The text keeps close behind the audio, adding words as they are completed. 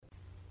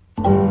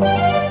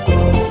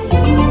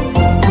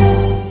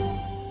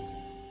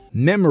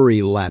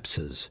Memory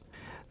lapses.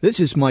 This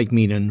is Mike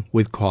Meenan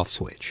with Cough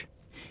Switch.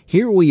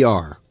 Here we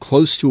are,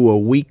 close to a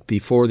week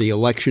before the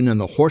election,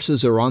 and the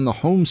horses are on the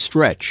home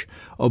stretch.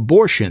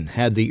 Abortion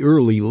had the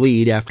early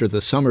lead after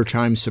the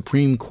summertime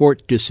Supreme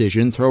Court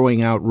decision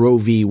throwing out Roe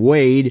v.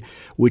 Wade,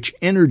 which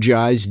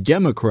energized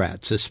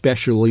Democrats,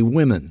 especially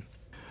women.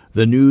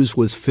 The news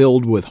was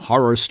filled with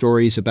horror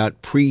stories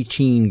about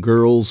preteen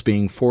girls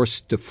being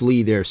forced to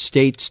flee their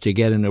states to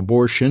get an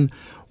abortion,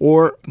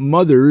 or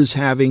mothers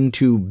having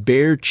to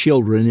bear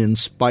children in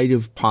spite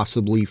of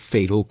possibly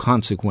fatal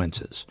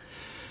consequences.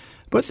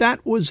 But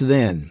that was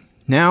then.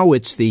 Now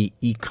it's the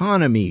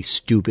economy,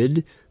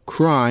 stupid,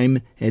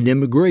 crime, and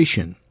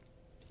immigration,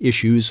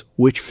 issues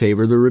which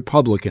favor the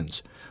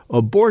Republicans.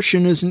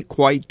 Abortion isn't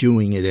quite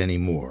doing it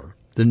anymore.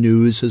 The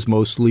news has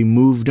mostly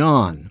moved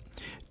on.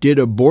 Did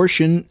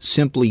abortion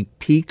simply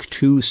peak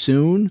too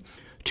soon?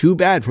 Too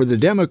bad for the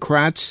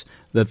Democrats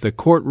that the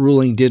court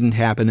ruling didn't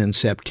happen in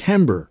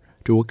September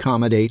to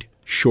accommodate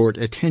short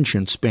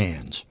attention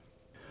spans.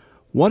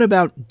 What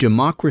about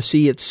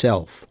democracy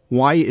itself?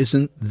 Why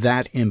isn't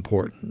that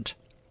important?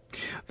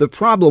 The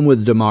problem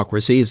with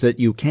democracy is that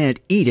you can't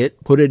eat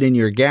it, put it in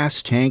your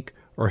gas tank,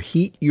 or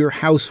heat your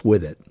house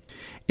with it.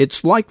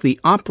 It's like the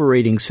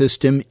operating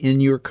system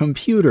in your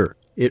computer.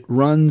 It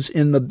runs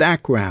in the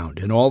background,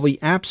 and all the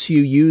apps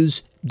you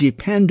use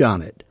depend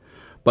on it.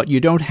 But you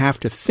don't have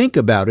to think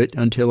about it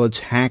until it's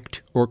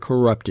hacked or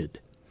corrupted.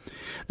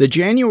 The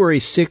January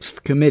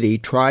 6th committee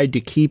tried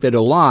to keep it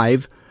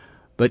alive,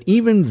 but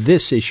even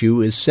this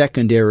issue is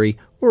secondary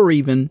or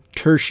even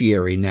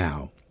tertiary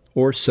now,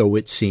 or so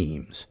it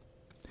seems.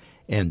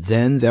 And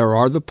then there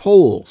are the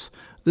polls.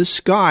 The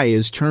sky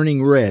is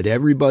turning red.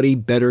 Everybody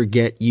better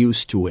get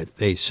used to it,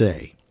 they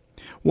say.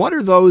 What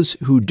are those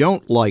who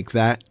don't like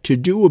that to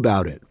do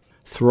about it?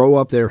 Throw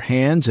up their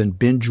hands and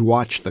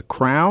binge-watch The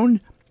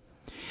Crown?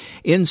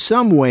 In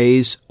some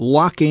ways,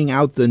 locking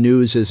out the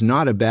news is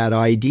not a bad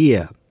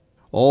idea.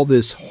 All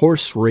this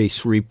horse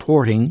race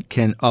reporting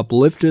can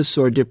uplift us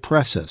or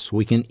depress us.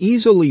 We can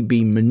easily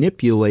be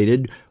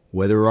manipulated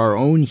whether our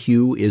own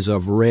hue is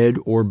of red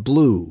or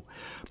blue.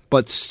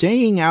 But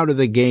staying out of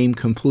the game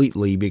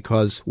completely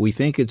because we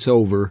think it's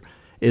over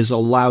is a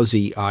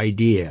lousy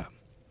idea.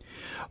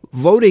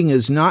 Voting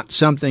is not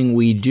something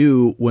we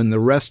do when the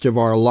rest of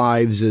our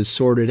lives is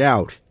sorted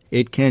out.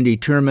 It can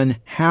determine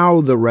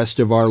how the rest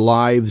of our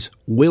lives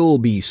will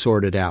be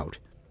sorted out.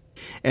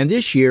 And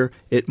this year,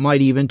 it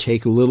might even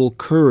take a little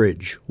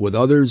courage, with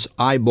others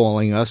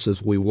eyeballing us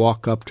as we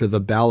walk up to the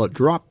ballot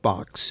drop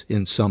box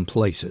in some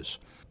places.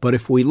 But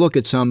if we look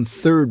at some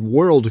third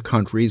world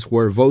countries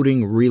where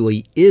voting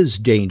really is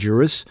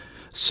dangerous,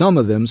 some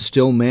of them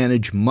still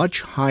manage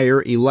much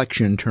higher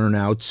election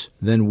turnouts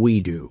than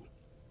we do.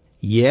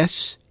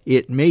 Yes,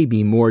 it may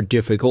be more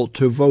difficult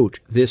to vote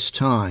this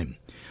time,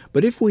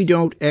 but if we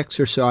don't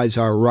exercise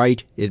our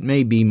right, it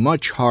may be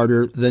much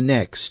harder the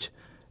next,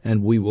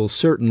 and we will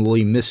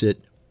certainly miss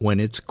it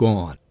when it's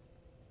gone.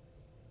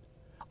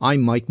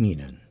 I'm Mike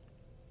Meenan.